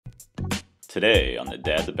Today on the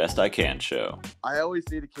Dad the Best I Can show. I always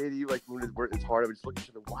say to Katie, like when it's hard, I would just look at each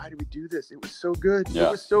other. Why did we do this? It was so good. Yeah.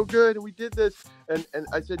 It was so good, and we did this. And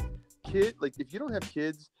I said, kid, like if you don't have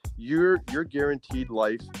kids, you're guaranteed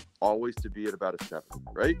life always to be at about a 7,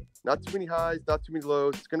 right? Not too many highs, not too many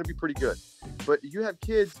lows. It's going to be pretty good. But if you have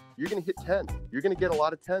kids, you're going to hit 10. You're going to get a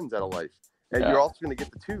lot of 10s out of life, and you're also going to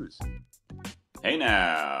get the 2s. Hey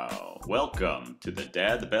now, welcome to the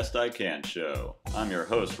Dad the Best I Can show. I'm your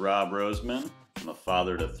host, Rob Roseman. I'm a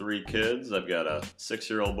father to 3 kids. I've got a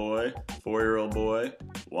 6-year-old boy, 4-year-old boy,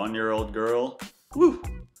 1-year-old girl. Woo!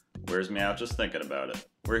 Wears me out just thinking about it.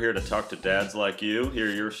 We're here to talk to dads like you, hear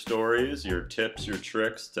your stories, your tips, your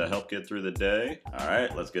tricks to help get through the day. All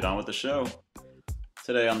right, let's get on with the show.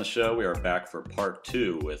 Today on the show, we are back for part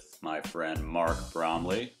 2 with my friend Marc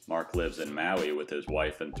Bromley. Marc lives in Maui with his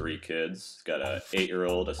wife and 3 kids. He's got an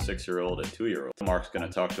 8-year-old, a 6-year-old, a 2-year-old. Marc's going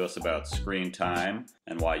to talk to us about screen time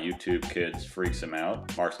and why YouTube Kids freaks him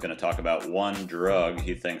out. Marc's going to talk about one drug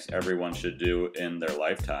he thinks everyone should do in their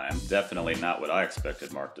lifetime. Definitely not what I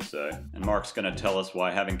expected Marc to say. And Marc's going to tell us why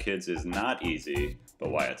having kids is not easy, but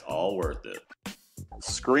why it's all worth it.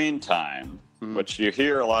 Screen time. Which you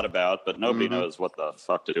hear a lot about, but nobody knows what the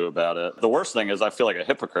fuck to do about it. The worst thing is I feel like a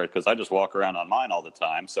hypocrite because I just walk around on mine all the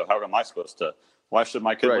time. So how am I supposed to, why should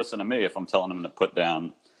my kid listen to me if I'm telling him to put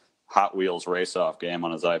down Hot Wheels race-off game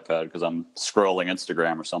on his iPad because I'm scrolling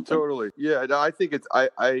Instagram or something? Totally. Yeah, no, I think it's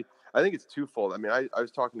I think it's twofold. I mean, I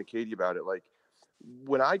was talking to Katie about it. Like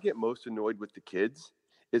when I get most annoyed with the kids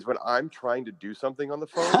is when I'm trying to do something on the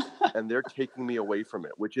phone and they're taking me away from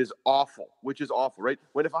it, which is awful, right?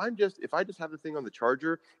 When if I just have the thing on the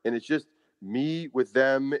charger and it's just me with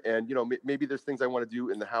them and, you know, maybe there's things I want to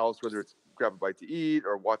do in the house, whether it's grab a bite to eat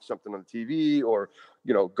or watch something on the TV or,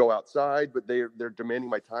 you know, go outside, but they're demanding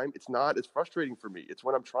my time. It's not as frustrating for me. It's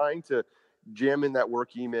when I'm trying to jam in that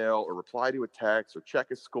work email or reply to a text or check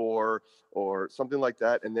a score or something like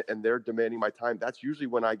that, and they're demanding my time. That's usually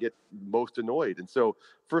when I get most annoyed. And so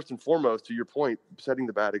first and foremost, to your point, setting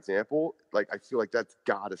the bad example, like I feel like that's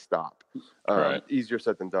got to stop. Right. Easier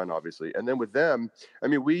said than done, obviously. And then with them, I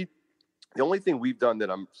mean, the only thing we've done that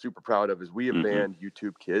I'm super proud of is we have banned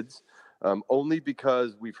YouTube Kids. Only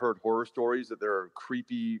because we've heard horror stories that there are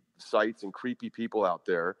creepy sites and creepy people out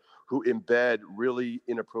there who embed really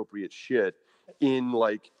inappropriate shit in,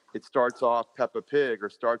 like, it starts off Peppa Pig or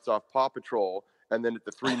starts off Paw Patrol, and then at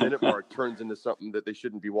the 3-minute mark turns into something that they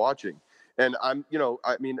shouldn't be watching. And I'm, you know,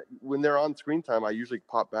 I mean, when they're on screen time, I usually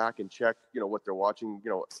pop back and check, you know, what they're watching, you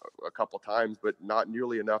know, a couple times, but not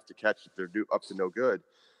nearly enough to catch if they're up to no good.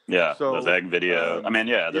 Yeah, so, those egg videos. I mean,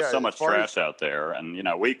 there's so much trash out there, and, you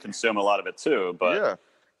know, we consume a lot of it too, but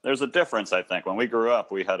there's a difference, I think. When we grew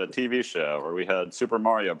up, we had a TV show, or we had Super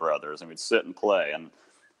Mario Brothers, and we'd sit and play, and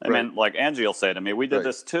I mean, like Angie will say to me, we did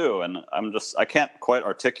this too, and I can't quite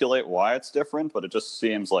articulate why it's different, but it just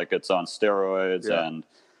seems like it's on steroids, and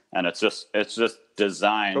it's just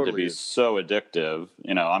designed to be so addictive,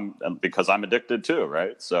 you know, because I'm addicted too,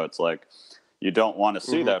 right? So it's like, you don't want to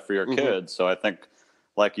see that for your kids, so I think,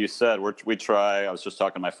 like you said, we try. I was just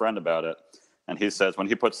talking to my friend about it, and he says when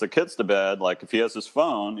he puts the kids to bed, like if he has his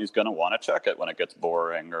phone, he's going to want to check it when it gets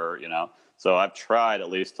boring, or, you know. So I've tried at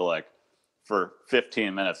least to, like, for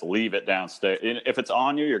 15 minutes, leave it downstairs. If it's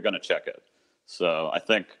on you, you're going to check it. So I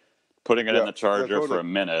think putting it in the charger for a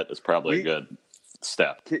minute is probably a good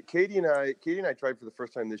step. Katie and I tried for the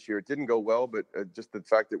first time this year. It didn't go well, but just the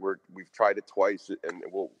fact that we've tried it twice, and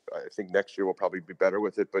I think next year we'll probably be better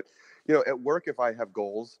with it. But, you know, at work, if I have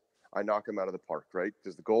goals, I knock them out of the park, right?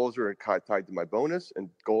 Because the goals are tied to my bonus, and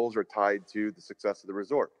goals are tied to the success of the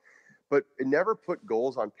resort. But never put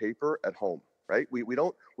goals on paper at home, right? We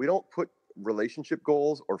don't put relationship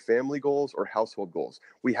goals or family goals or household goals.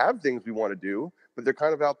 We have things we want to do, but they're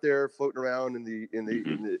kind of out there floating around in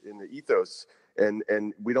the ethos.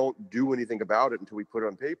 And we don't do anything about it until we put it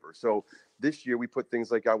on paper. So this year we put things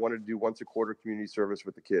like, I wanted to do once a quarter community service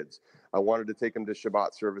with the kids. I wanted to take them to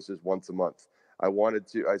Shabbat services once a month.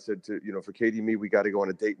 I said to, you know, for Katie and me, we got to go on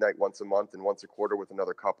a date night once a month and once a quarter with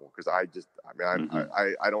another couple. Cause I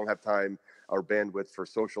don't have time or bandwidth for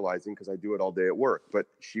socializing because I do it all day at work, but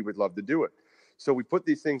she would love to do it. So we put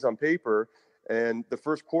these things on paper. And the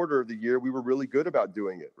first quarter of the year, we were really good about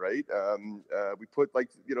doing it, right? We put, like,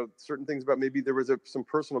 you know, certain things about, maybe there was some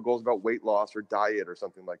personal goals about weight loss or diet or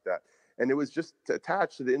something like that. And it was just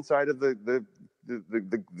attached to the inside of the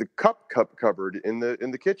cup cupboard in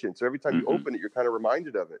the kitchen. So every time you open it, you're kind of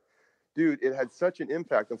reminded of it. Dude, it had such an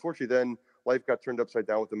impact. Unfortunately, then life got turned upside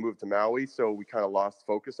down with the move to Maui, so we kind of lost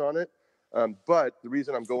focus on it. But the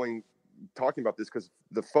reason I'm going talking about this because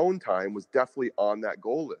the phone time was definitely on that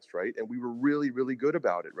goal list, right? And we were really, really good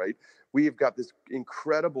about it, right? We have got this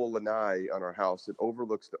incredible lanai on our house that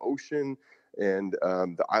overlooks the ocean and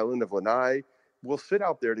the island of Lanai. We'll sit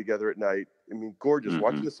out there together at night. I mean, gorgeous,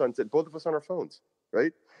 watching the sunset. Both of us on our phones,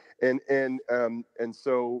 right? And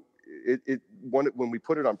so when we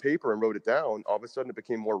put it on paper and wrote it down, all of a sudden it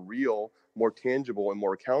became more real, more tangible, and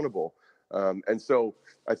more accountable. And so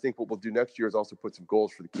I think what we'll do next year is also put some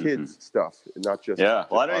goals for the kids stuff, and not just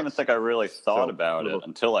well, I don't us. even think I really thought about it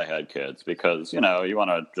until I had kids, because you want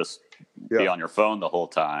to just be on your phone the whole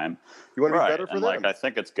time. You want to be better for them. Like, I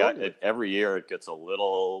think it's got it, every year it gets a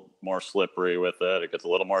little more slippery with it. It gets a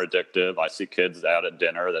little more addictive. I see kids out at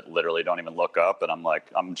dinner that literally don't even look up, and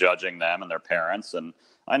I'm judging them and their parents, and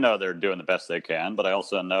I know they're doing the best they can, but I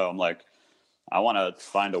also know I want to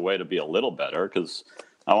find a way to be a little better, because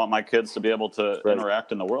I want my kids to be able to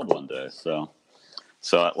interact in the world one day. So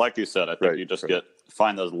like you said, I think you just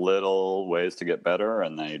find those little ways to get better,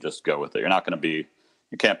 and then you just go with it.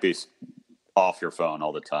 You can't be off your phone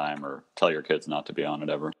all the time or tell your kids not to be on it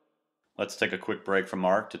ever. Let's take a quick break from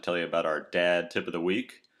Mark to tell you about our Dad Tip of the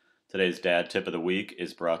Week. Today's Dad Tip of the Week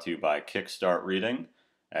is brought to you by Kickstart Reading.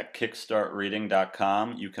 At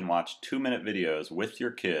kickstartreading.com, you can watch 2-minute videos with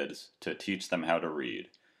your kids to teach them how to read.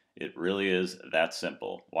 It really is that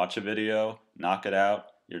simple. Watch a video, knock it out,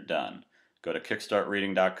 you're done. Go to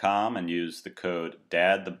kickstartreading.com and use the code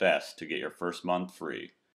DADTHEBEST to get your first month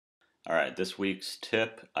free. All right, this week's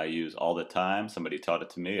tip I use all the time. Somebody taught it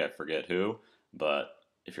to me, I forget who, but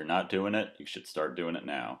if you're not doing it, you should start doing it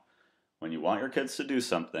now. When you want your kids to do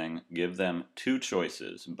something, give them 2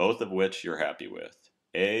 choices, both of which you're happy with,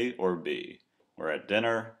 A or B. We're at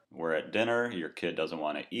dinner, your kid doesn't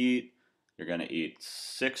want to eat. You're going to eat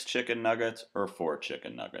 6 chicken nuggets or 4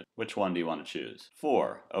 chicken nuggets. Which one do you want to choose?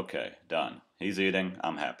 4. Okay, done. He's eating.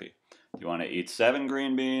 I'm happy. Do you want to eat 7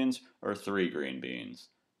 green beans or 3 green beans?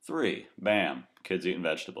 3. Bam. Kid's eating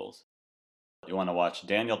vegetables. Do you want to watch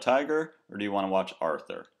Daniel Tiger or do you want to watch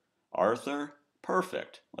Arthur? Arthur?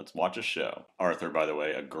 Perfect. Let's watch a show. Arthur, by the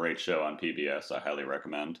way, a great show on PBS. I highly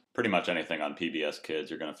recommend. Pretty much anything on PBS Kids,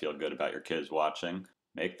 you're going to feel good about your kids watching.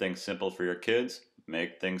 Make things simple for your kids.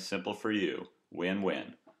 Make things simple for you.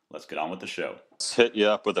 Win-win. Let's get on with the show. Let's hit you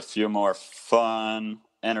up with a few more fun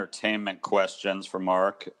entertainment questions for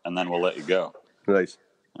Mark, and then we'll let you go. Nice.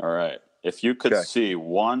 All right. If you could see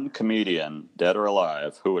one comedian, dead or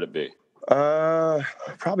alive, who would it be?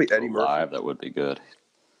 Probably Eddie Murphy. Alive, that would be good.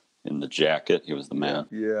 In the jacket, he was the man.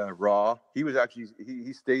 Yeah, raw. He was actually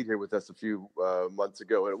he stayed here with us a few months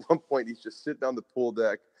ago, and at one point he's just sitting on the pool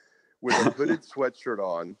deck with a hooded sweatshirt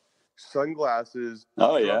on, sunglasses.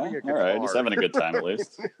 Oh yeah, all right. He's having a good time at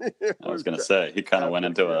least. I was going to say he kind of went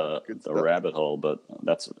into a rabbit hole, but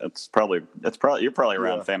that's probably you're probably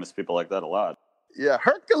around famous people like that a lot. Yeah,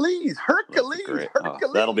 Hercules.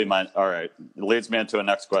 That'll be mine. All right, it leads me into a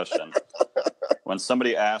next question. When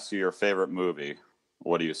somebody asks you your favorite movie,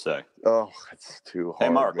 what do you say? Oh, it's too hard. Hey,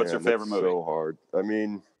 Mark, man. what's your favorite movie? So hard. I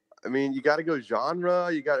mean, you got to go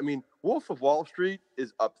genre. Wolf of Wall Street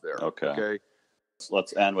is up there. Okay.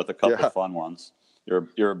 Let's end with a couple of fun ones.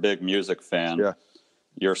 You're a big music fan. Yeah.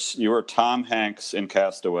 You were Tom Hanks in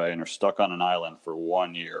Castaway, and you're stuck on an island for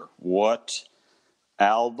 1 year. What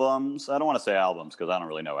albums? I don't want to say albums because I don't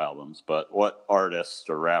really know albums, but what artists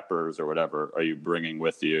or rappers or whatever are you bringing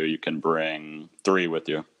with you? You can bring 3 with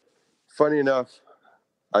you. Funny enough,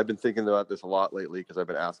 I've been thinking about this a lot lately because I've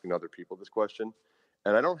been asking other people this question,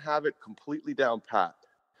 and I don't have it completely down pat.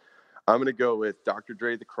 I'm going to go with Dr.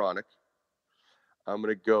 Dre, The Chronic. I'm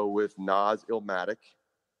going to go with Nas, Illmatic.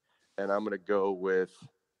 And I'm going to go with,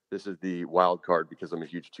 this is the wild card because I'm a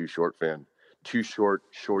huge Too Short fan. Too Short,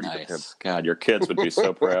 Shorty the Pimp. God, your kids would be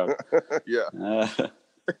so proud. Yeah.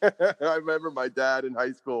 I remember my dad in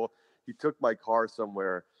high school, he took my car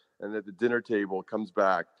somewhere, and at the dinner table comes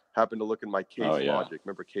back, happened to look in my Case Logic.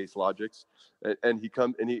 Remember Case Logics? And he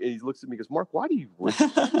comes and he looks at me and goes, Mark, why do you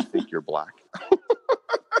think you're black?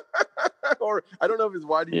 Or I don't know if it's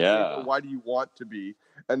why do you think, or why do you want to be?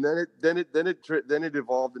 And then it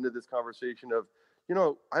evolved into this conversation of,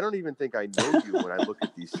 I don't even think I know you when I look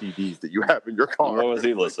at these CDs that you have in your car. What was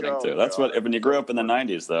he listening to? That's what, when you grew up in the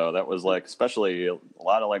 90s, though, that was like, especially a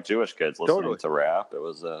lot of Jewish kids listening to rap. It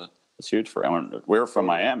was it's huge for everyone. We were from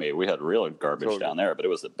Miami. We had real garbage down there, but it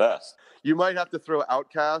was the best. You might have to throw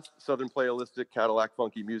Outkast, Southern Playalistic, Cadillac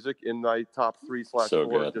Funky Music in my top 3/4. So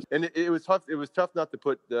good. And it was tough. It was tough not to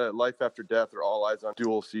put Life After Death or All Eyes on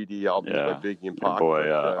dual CD albums by Biggie and Pac.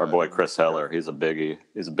 Our boy Chris Heller, he's a biggie.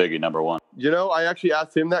 He's a biggie #1. I actually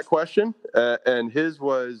asked him that question, and his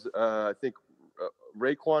was I think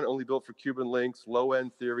Raekwon, Only Built for Cuban Links, Low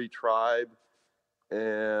End Theory, Tribe,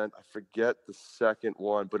 and I forget the second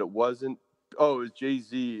one, but it wasn't. Oh, it was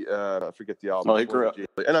Jay-Z. I forget the album. Well, he grew up.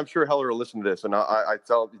 And I'm sure Heller will listen to this. And I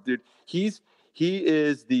tell him, dude, he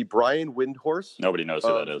is the Brian Windhorse. Nobody knows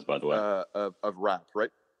who that is, by the way. Of rap, right?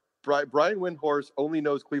 Brian Windhorse only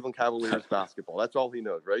knows Cleveland Cavaliers basketball. That's all he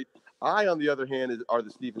knows, right? I, on the other hand, I'm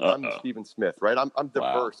the Stephen Smith, right? I'm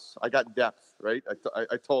diverse. Wow. I got depth, right?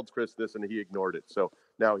 I told Chris this, and he ignored it. So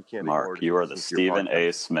now he can't ignore it. Mark, you are the Stephen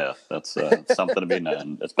A. Smith. That's something to be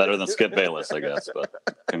known. It's better than Skip Bayless, I guess, but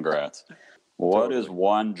congrats. What is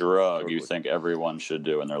one drug you think everyone should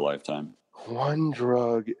do in their lifetime? One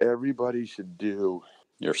drug everybody should do.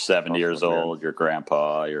 You're 70 years old, you're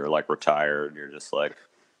grandpa, you're like retired, you're just like,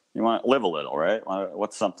 you want to live a little, right?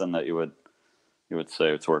 What's something that you would say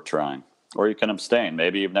it's worth trying? Or you can abstain.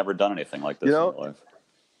 Maybe you've never done anything like this in your life.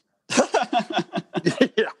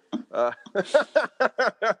 Yeah.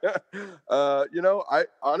 I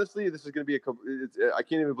honestly, this is going to be I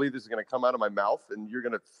can't even believe this is going to come out of my mouth, and you're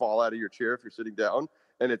going to fall out of your chair if you're sitting down.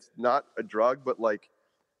 And it's not a drug, but like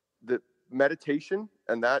the meditation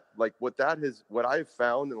and that, like what I've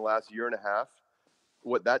found in the last year and a half,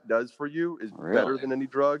 what that does for you is better than any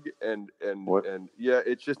drug. And yeah,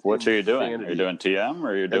 it's just. What are you doing? Are you doing TM,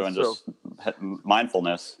 or are you doing just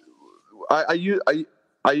mindfulness? I use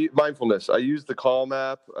mindfulness. I use the Calm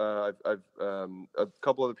app. I've a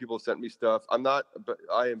couple other people have sent me stuff. I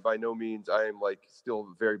am by no means. I am like still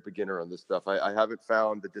a very beginner on this stuff. I haven't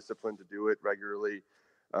found the discipline to do it regularly.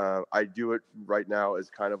 I do it right now as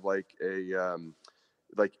kind of like a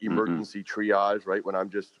like emergency triage, right? When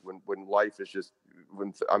when life is just,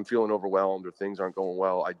 when I'm feeling overwhelmed or things aren't going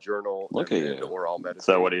well, I journal. Look at you. Or I'll meditate.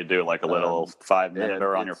 So what do you do? Like a little 5-minute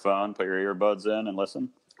on your phone? Put your earbuds in and listen.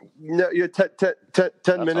 No,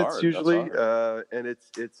 10 minutes usually, and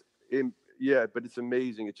but it's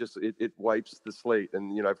amazing. It wipes the slate,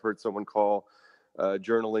 and I've heard someone call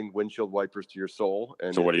journaling windshield wipers to your soul.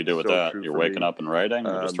 And so what do you do with that? You're waking up and writing,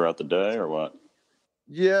 or just throughout the day, or what?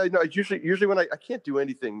 Yeah, no, it's usually when I can't do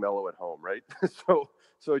anything mellow at home, right? So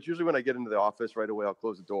it's usually when I get into the office right away. I'll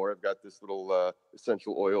close the door. I've got this little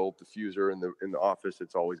essential oil diffuser in the office.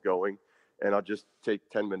 It's always going, and I'll just take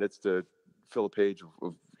 10 minutes to fill a page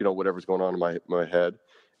of whatever's going on in my head,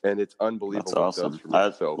 and it's unbelievable. That's awesome. What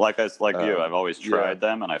it does for me. You, I've always tried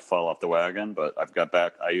them, and I fall off the wagon, but I've got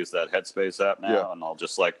back. I use that Headspace app now, and I'll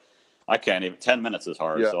just I can't even. 10 minutes is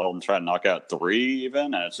hard, so I'll try to knock out 3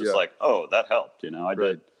 even, and it's just oh, that helped.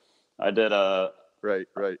 I did a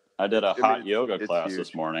hot yoga class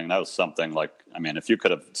this morning. That was something if you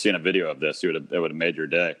could have seen a video of this, it would have made your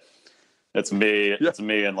day. It's me. It's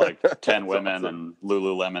me and 10 women in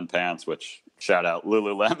Lululemon pants, which shout out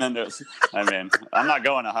Lululemon. I'm not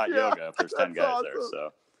going to hot yoga if there's 10 guys there.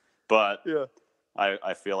 So, but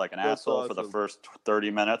I feel like an asshole for the first 30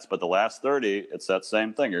 minutes, but the last 30, it's that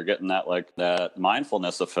same thing. You're getting that that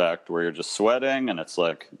mindfulness effect where you're just sweating, and it's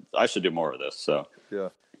I should do more of this. So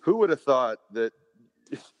who would have thought that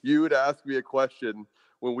you would ask me a question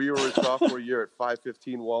when we were in sophomore year at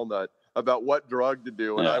 515 Walnut about what drug to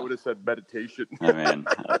do, and I would have said meditation.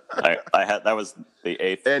 I had that was the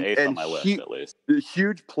eighth on my list at least. A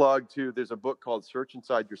huge plug too. There's a book called Search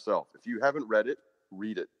Inside Yourself. If you haven't read it,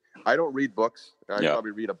 read it. I don't read books. I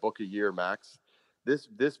probably read a book a year max.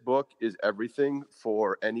 This book is everything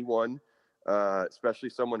for anyone, especially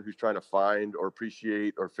someone who's trying to find or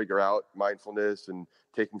appreciate or figure out mindfulness and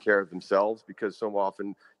taking care of themselves. Because so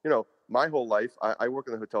often, my whole life, I work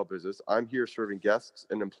in the hotel business. I'm here serving guests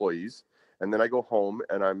and employees. And then I go home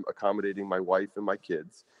and I'm accommodating my wife and my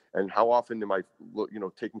kids. And how often am I,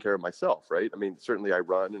 taking care of myself, right? Certainly I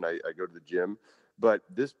run and I go to the gym. But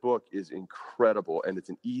this book is incredible, and it's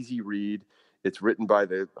an easy read. It's written by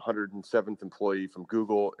the 107th employee from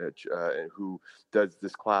Google, who does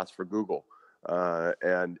this class for Google.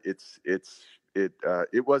 And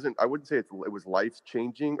it wasn't, I wouldn't say it was life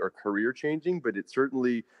changing or career changing, but it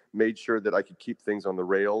certainly made sure that I could keep things on the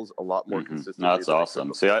rails a lot more consistently. That's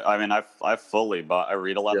awesome. See, I fully buy, I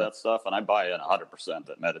read a lot of that stuff, and I buy in 100%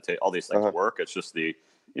 that meditate, all these things work. It's just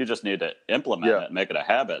you just need to implement it and make it a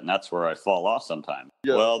habit. And that's where I fall off sometimes.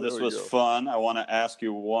 Yeah, well, this was fun. I want to ask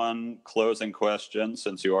you one closing question,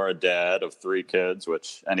 since you are a dad of 3 kids,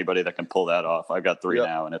 which anybody that can pull that off. I've got 3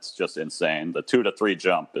 now, and it's just insane. The 2 to 3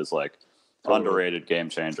 jump is underrated game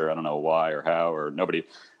changer. I don't know why or how or nobody.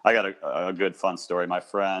 I got a good fun story. My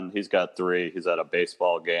friend, he's got 3. He's at a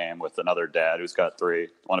baseball game with another dad who's got 3,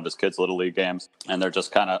 one of his kids' little league games. And they're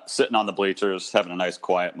just kind of sitting on the bleachers, having a nice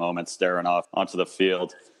quiet moment, staring off onto the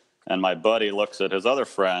field. And my buddy looks at his other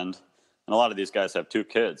friend, and a lot of these guys have 2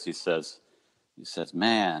 kids. He says,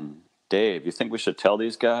 man, Dave, you think we should tell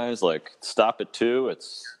these guys, like, stop at 2?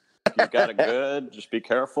 You got it good. Just be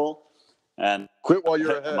careful. And quit while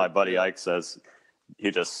you're ahead. My buddy Ike says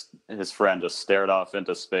his friend just stared off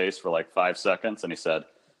into space for like 5 seconds, and he said,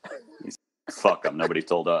 "Fuck them. Nobody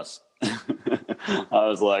told us." I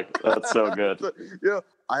was like, "That's so good."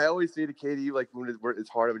 I always say to Katie, like when it's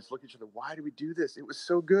hard, I would just look at each other. Why did we do this? It was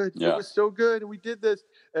so good. Yeah. It was so good, and we did this.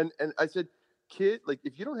 And I said, kid, like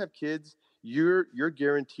if you don't have kids, you're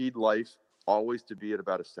guaranteed life always to be at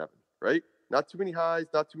about a 7, right? Not too many highs,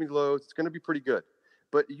 not too many lows. It's going to be pretty good.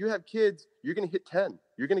 But you have kids, you're going to hit 10.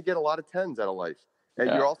 You're going to get a lot of 10s out of life, and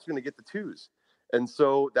you're also going to get the 2s. And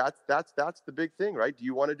so that's the big thing, right? Do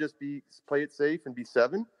you want to just play it safe and be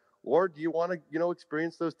 7, or do you want to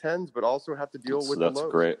experience those 10s, but also have to deal with the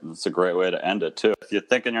lows? Great. That's a great way to end it too. If you're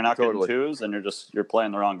thinking you're not getting 2s, then you're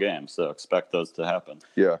playing the wrong game. So expect those to happen.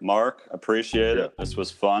 Yeah. Mark, appreciate it. This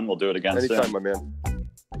was fun. We'll do it again soon. Anytime, my man.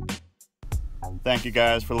 Thank you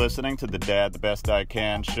guys for listening to the Dad the Best I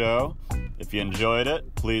Can show. If you enjoyed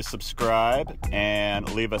it, please subscribe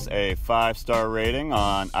and leave us a 5-star rating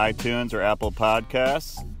on iTunes or Apple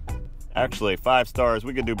Podcasts. Actually, 5 stars.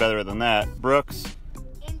 We could do better than that. Brooks?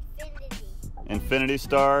 Infinity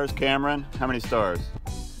stars. Cameron, how many stars?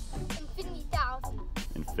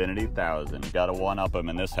 Infinity 1,000. Got to one-up them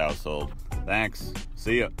in this household. Thanks.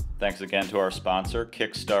 See ya. Thanks again to our sponsor,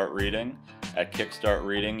 Kickstart Reading. At Kickstart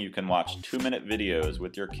Reading, you can watch 2-minute videos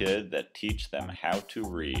with your kid that teach them how to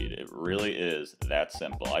read. It really is that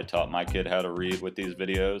simple. I taught my kid how to read with these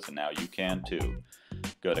videos, and now you can too.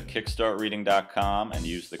 Go to kickstartreading.com and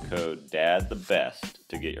use the code DADTHEBEST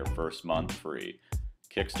to get your first month free.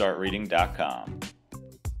 kickstartreading.com.